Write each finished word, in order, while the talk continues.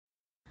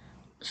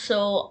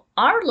So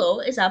Arlo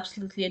is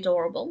absolutely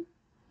adorable.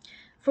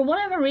 For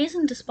whatever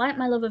reason, despite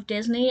my love of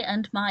Disney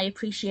and my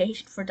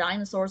appreciation for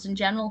dinosaurs in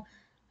general,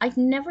 I'd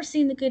never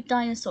seen The Good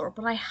Dinosaur,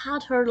 but I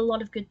had heard a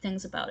lot of good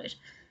things about it.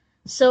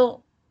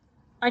 So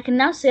I can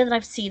now say that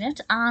I've seen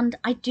it, and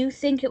I do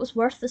think it was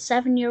worth the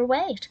 7 year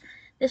wait.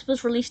 This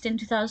was released in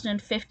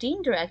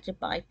 2015, directed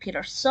by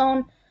Peter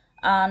Sohn,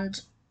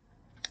 and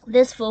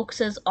this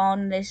focuses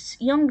on this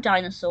young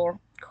dinosaur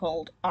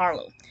called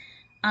Arlo.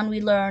 And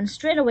we learn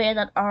straight away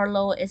that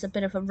Arlo is a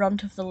bit of a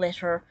runt of the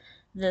litter.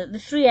 The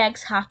three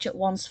eggs hatch at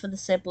once for the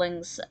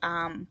siblings.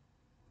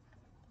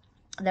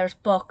 There's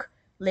Buck,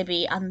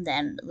 Libby, and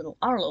then little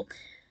Arlo.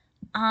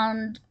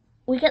 And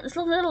we get this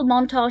little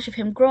montage of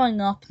him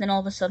growing up, and then all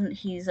of a sudden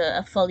he's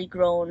a fully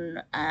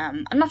grown.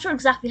 I'm not sure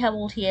exactly how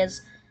old he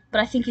is,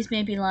 but I think he's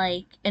maybe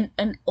like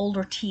an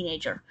older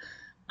teenager.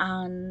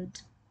 And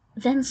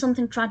then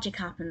something tragic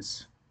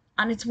happens.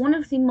 And it's one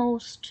of the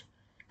most.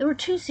 There were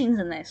two scenes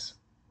in this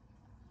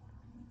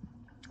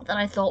that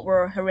I thought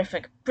were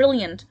horrific,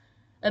 brilliant,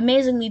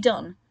 amazingly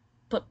done,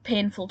 but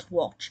painful to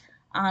watch.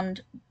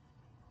 And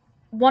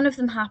one of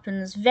them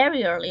happens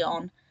very early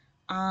on,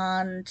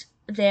 and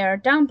they're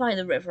down by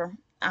the river,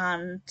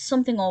 and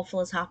something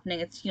awful is happening.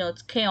 It's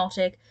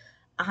chaotic,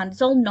 and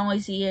it's all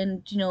noisy,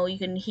 and you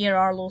can hear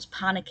Arlo's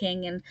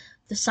panicking, and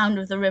the sound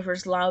of the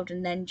river's loud,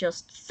 and then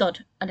just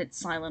thud, and it's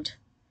silent.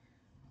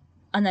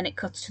 And then it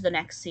cuts to the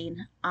next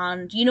scene,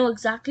 and you know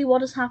exactly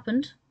what has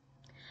happened,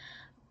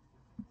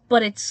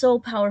 but it's so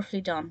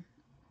powerfully done,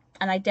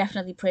 and I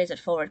definitely praise it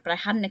for it. But I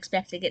hadn't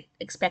expected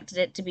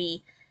it to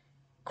be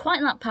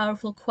quite that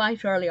powerful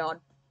quite early on.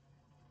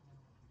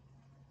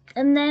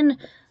 And then,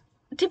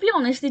 to be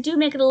honest, they do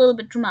make it a little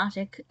bit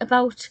dramatic.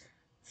 About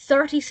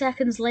 30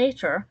 seconds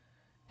later,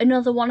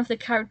 another one of the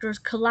characters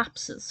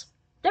collapses.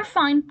 They're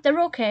fine,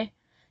 they're okay.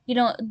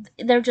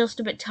 They're just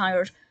a bit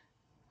tired.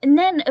 And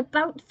then,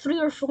 about 3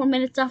 or 4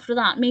 minutes after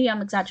that, maybe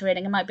I'm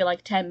exaggerating, it might be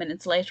like 10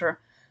 minutes later,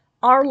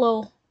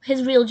 Arlo,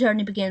 his real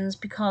journey begins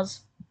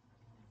because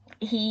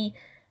he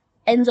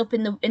ends up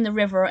in the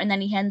river, and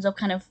then he ends up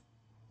kind of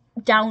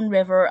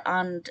downriver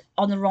and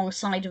on the wrong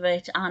side of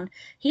it, and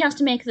he has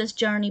to make this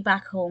journey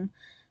back home.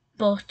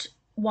 But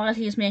while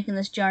he is making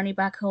this journey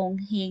back home,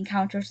 he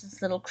encounters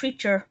this little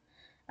creature.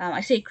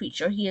 I say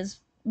creature, he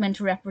is meant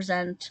to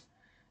represent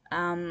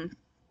an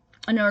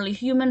early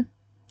human.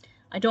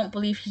 I don't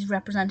believe he's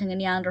representing a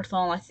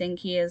Neanderthal. I think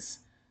he is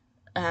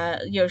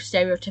your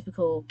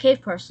stereotypical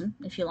cave person,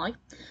 if you like.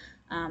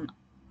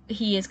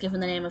 He is given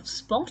the name of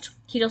Spot.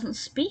 He doesn't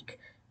speak,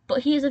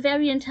 but he is a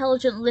very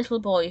intelligent little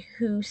boy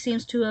who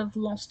seems to have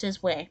lost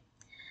his way.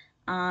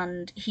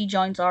 And he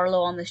joins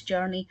Arlo on this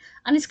journey,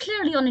 and is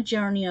clearly on a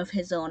journey of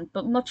his own,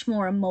 but much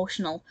more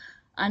emotional.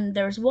 And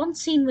there's one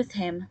scene with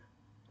him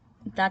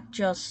that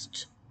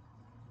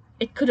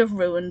it could have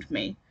ruined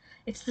me.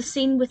 It's the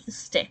scene with the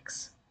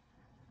sticks.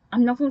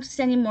 I'm not going to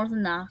say any more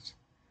than that,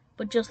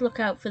 but just look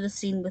out for the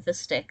scene with the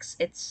sticks.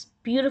 It's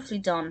beautifully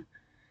done,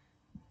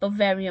 but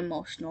very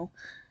emotional.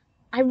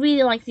 I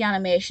really like the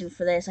animation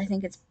for this. I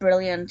think it's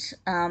brilliant.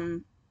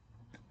 I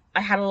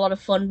had a lot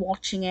of fun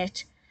watching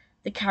it.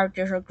 The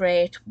characters are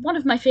great. One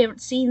of my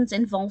favourite scenes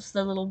involves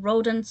the little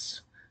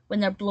rodents when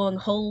they're blowing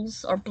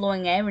holes or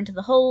blowing air into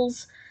the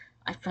holes.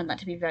 I found that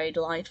to be very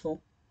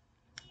delightful.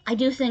 I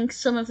do think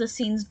some of the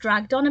scenes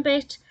dragged on a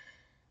bit,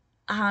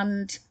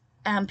 and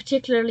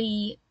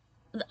particularly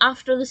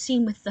after the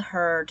scene with the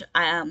herd,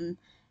 and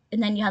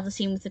then you have the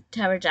scene with the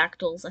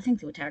pterodactyls. I think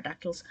they were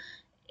pterodactyls.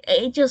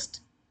 It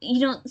just,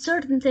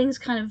 certain things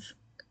kind of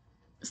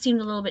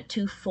seemed a little bit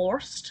too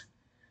forced.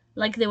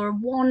 Like there were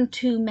one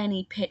too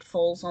many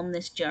pitfalls on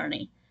this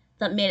journey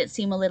that made it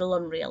seem a little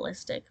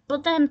unrealistic.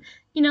 But then,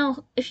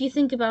 if you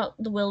think about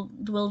the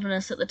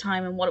wilderness at the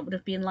time and what it would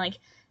have been like,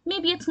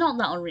 maybe it's not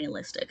that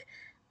unrealistic.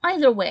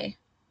 Either way,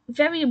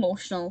 very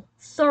emotional,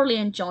 thoroughly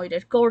enjoyed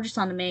it. Gorgeous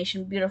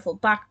animation, beautiful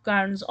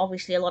backgrounds,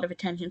 obviously a lot of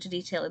attention to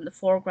detail in the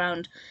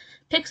foreground.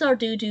 Pixar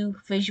do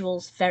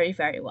visuals very,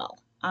 very well.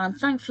 And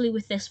thankfully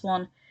with this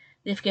one,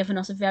 they've given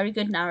us a very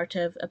good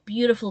narrative, a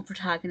beautiful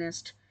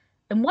protagonist,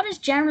 and what is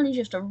generally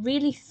just a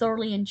really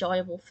thoroughly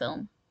enjoyable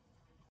film.